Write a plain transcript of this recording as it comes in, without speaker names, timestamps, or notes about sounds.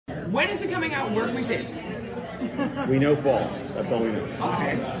When is it coming out? Where can we see it? We know fall. That's all we know.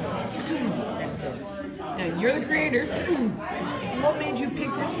 Okay. That's good. Now, you're the creator. What made you pick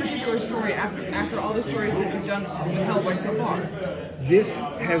this particular story after all the stories that you've done with Hellboy so far? This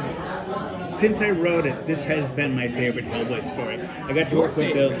has, since I wrote it, this has been my favorite Hellboy story. I got to work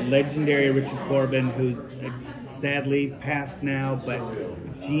with the legendary Richard Corbin, who sadly passed now, but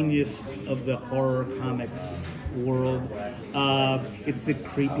genius of the horror comics world. It's the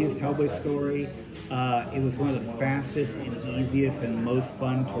creepiest Hellboy story. It was one of the fastest and easiest and most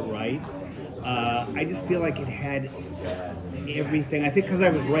fun to write. I just feel like it had everything. I think because I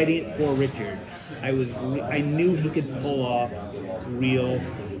was writing it for Richard, I knew he could pull off real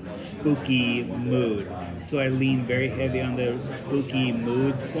spooky mood. So I leaned very heavy on the spooky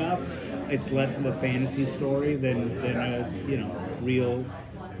mood stuff. It's less of a fantasy story than a real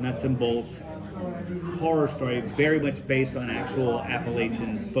nuts and bolts horror story, very much based on actual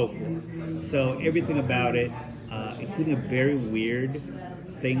Appalachian folklore. So everything about it, including a very weird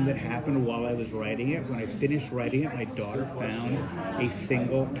thing that happened while I was writing it. When I finished writing it, my daughter found a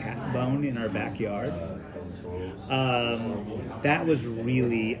single cat bone in our backyard. That was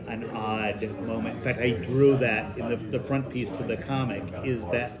really an odd moment. In fact, I drew that in the front piece to the comic, is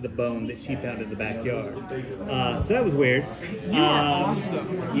that the bone that she found in the backyard. So that was weird. You are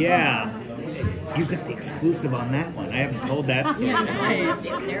awesome. Yeah. You got the exclusive on that one. I haven't told that story.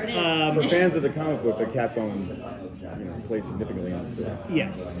 Nice. There it is. For fans of the comic book, the cat bone plays significantly on the story.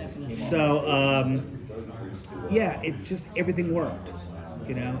 Yes. So, yeah, it just, everything worked.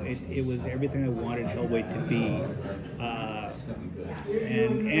 It was everything I wanted Hellboy to be.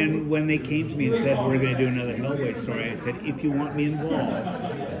 And when they came to me and said, we're going to do another Hellboy story, I said, if you want me involved,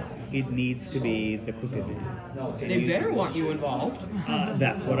 it needs to be the Crooked Man. They better want you involved.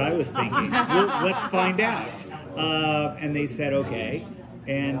 That's what I was thinking. Let's find out. And they said, okay.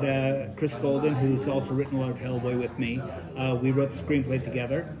 And Chris Golden, who's also written a lot of Hellboy with me, we wrote the screenplay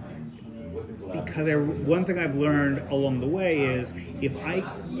together. Because one thing I've learned along the way is if I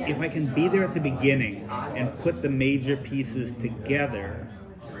can be there at the beginning and put the major pieces together,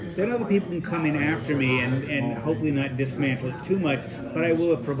 then other people can come in after me and hopefully not dismantle it too much, but I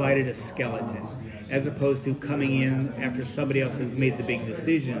will have provided a skeleton, as opposed to coming in after somebody else has made the big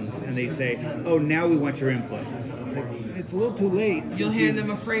decisions and they say, oh, now we want your input. It's like, it's a little too late. You'll hand them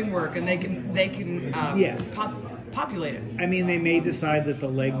a framework and they can yes. populate it. I mean, they may decide that the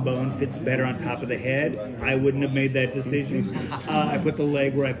leg bone fits better on top of the head. I wouldn't have made that decision. I put the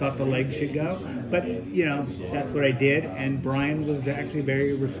leg where I thought the leg should go. But, that's what I did. And Brian was actually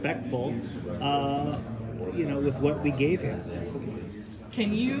very respectful, with what we gave him.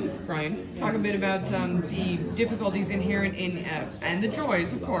 Can you, Brian, talk a bit about the difficulties inherent in, and the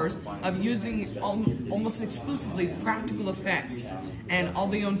joys, of course, of using almost exclusively practical effects and all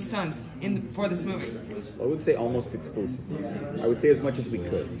the own stunts for this movie? I would say almost exclusively. I would say as much as we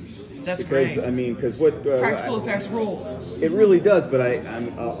could. That's great. Because what practical effects rules. It really does, but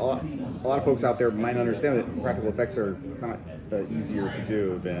a lot of folks out there might understand that practical effects are kind of easier to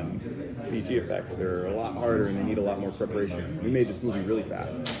do than CG effects. They're a lot harder and they need a lot more preparation. We made this movie really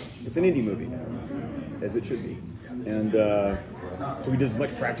fast. It's an indie movie, as it should be, and so we did as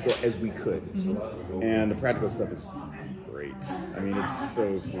much practical as we could. Mm-hmm. And the practical stuff is great. I mean, it's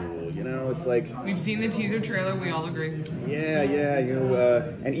so cool. It's like we've seen the teaser trailer. We all agree. Yeah.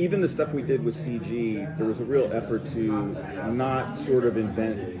 And even the stuff we did with CG, there was a real effort to not sort of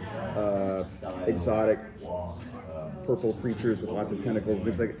invent exotic purple creatures with lots of tentacles and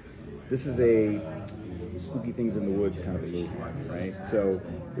things like. This is a spooky things in the woods kind of a movie, right? So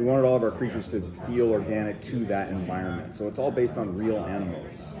we wanted all of our creatures to feel organic to that environment. So it's all based on real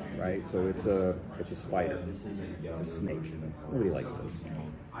animals, right? So it's a spider, it's a snake. Nobody likes those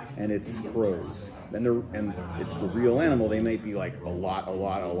things. And it's crows. And it's the real animal. They might be like a lot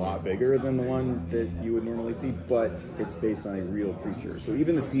bigger than the one that you would normally see, but it's based on a real creature. So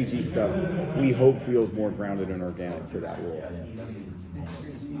even the CG stuff, we hope feels more grounded and organic to that world.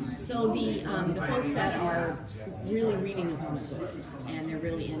 So the folks that are really reading the comic books and they're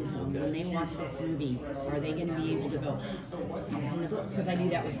really into them, when they watch this movie, are they going to be able to go, oh, that was in the book? Because I do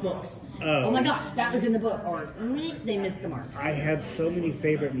that with books. Oh my gosh, that was in the book. Or they missed the mark. I have so many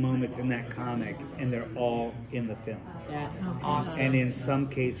favorite moments in that comic, and they're all in the film. That's awesome. And in some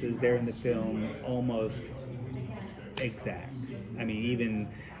cases, they're in the film almost exact. I mean, even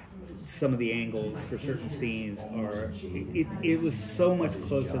some of the angles for certain scenes are. It was so much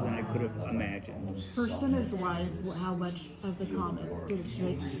closer than I could have imagined. Percentage-wise, how much of the comic did it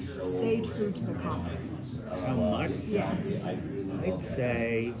stay true to the comic? How much? Yes. I'd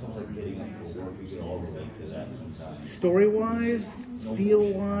say story-wise,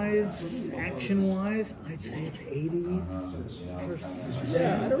 feel-wise, action-wise, I'd say it's 80%.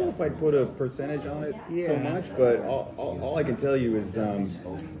 Yeah, I don't know if I'd put a percentage on it so much, but all I can tell you is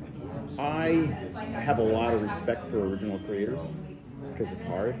I have a lot of respect for original creators because it's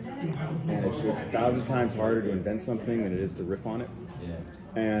hard, and it's 1,000 times harder to invent something than it is to riff on it.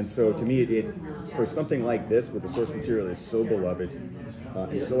 And so to me, for something like this, where the source material is so beloved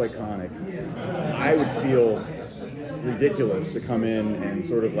and so iconic, I would feel ridiculous to come in and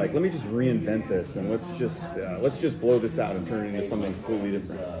sort of like, let me just reinvent this and let's just blow this out and turn it into something completely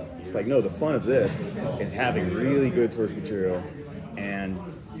different. It's like, no, the fun of this is having really good source material and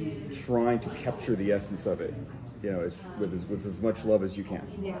trying to capture the essence of it, with as much love as you can.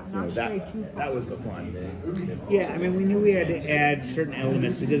 Yeah, not stray too far. That was the fun. Yeah, I mean, we knew we had to add certain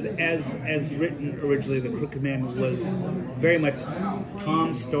elements because as written originally, The Crooked Man was very much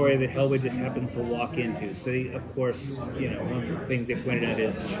Tom's story that Hellboy just happens to walk into. So, of course, one of the things they pointed out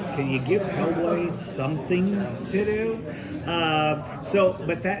is, can you give Hellboy something to do?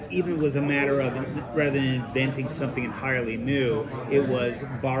 But that even was a matter of, rather than inventing something entirely new, it was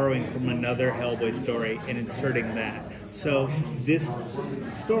borrowing from another Hellboy story and inserting that. So this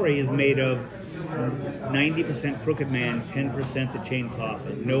story is made of 90% Crooked Man, 10% the Chain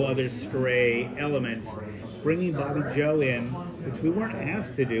Coffin, no other stray elements. Bringing Bobby Joe in, which we weren't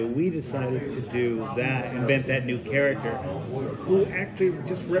asked to do, we decided to do that, invent that new character, who actually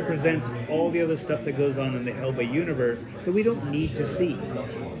just represents all the other stuff that goes on in the Hellboy universe that we don't need to see.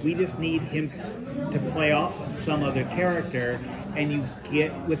 We just need him to play off some other character, and you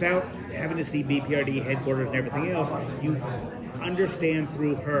get, without having to see BPRD headquarters and everything else, you understand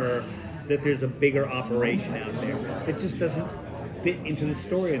through her that there's a bigger operation out there that just doesn't fit into the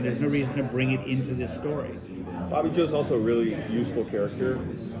story, and there's no reason to bring it into this story. Bobby Joe's also a really useful character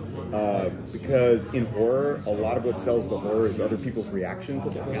because in horror, a lot of what sells the horror is other people's reaction to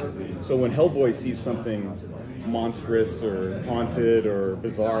the horror. So when Hellboy sees something monstrous or haunted or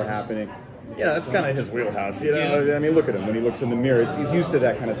bizarre happening, that's kind of his wheelhouse. I mean, look at him when he looks in the mirror. He's used to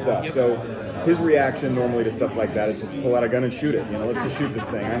that kind of stuff. So his reaction normally to stuff like that is just pull out a gun and shoot it. Let's just shoot this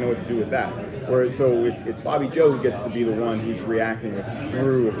thing. I know what to do with that. So it's Bobby Joe who gets to be the one who's reacting with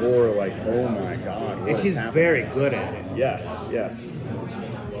true horror, like, oh my God. And she's very good at it. Yes.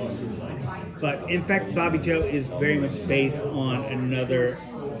 But in fact, Bobby Joe is very much based on another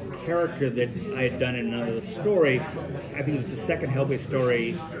character that I had done in another story. I think it was the second Hellboy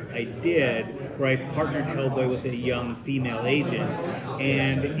story I did, where I partnered Hellboy with a young female agent,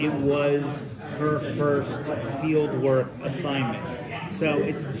 and it was her first fieldwork assignment. So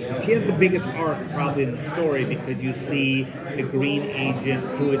she has the biggest arc probably in the story because you see the Green Agent,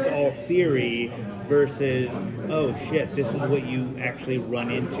 who is all theory, versus, oh shit, this is what you actually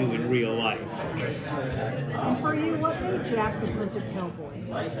run into in real life. And for you, what made Jack the perfect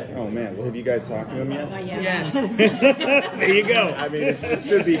Hellboy? Oh man, well, have you guys talked to him yet? Yes. There you go. I mean, it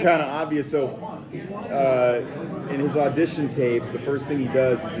should be kind of obvious. So, in his audition tape, the first thing he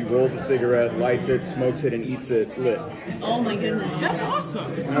does is he rolls a cigarette, lights it, smokes it, and eats it lit. Oh my goodness. That's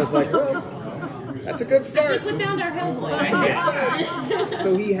awesome. And I was like, well, that's a good start. We found our Hellboy.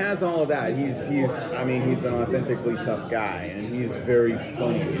 So he has all of that. He's an authentically tough guy, and he's very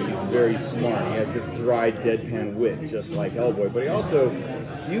funny. He's very smart. He has this dry, deadpan wit, just like Hellboy. But he also,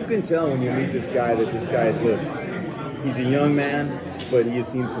 you can tell when you meet this guy that this guy has lived. He's a young man, but he has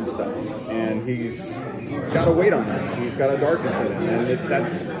seen some stuff, and he's got a weight on him. He's got a darkness in him, and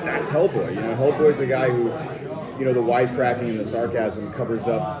that's Hellboy. Hellboy's a guy who, the wisecracking and the sarcasm covers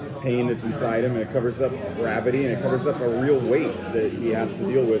up pain that's inside him, and it covers up gravity, and it covers up a real weight that he has to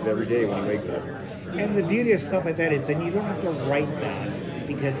deal with every day when he wakes up. And the beauty of stuff like that is that you don't have to write that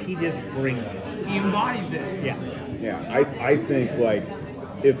because he just brings it. He embodies it. Yeah. I think, like,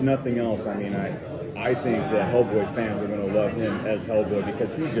 if nothing else, I think that Hellboy fans are going to love him as Hellboy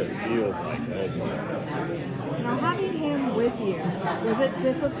because he just feels like Hellboy. Now, having him with you, was it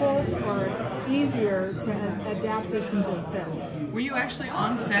difficult or easier to adapt this into a film? Were you actually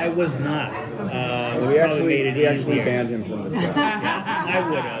on set? I was not. We actually banned him from the set. I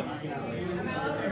would have.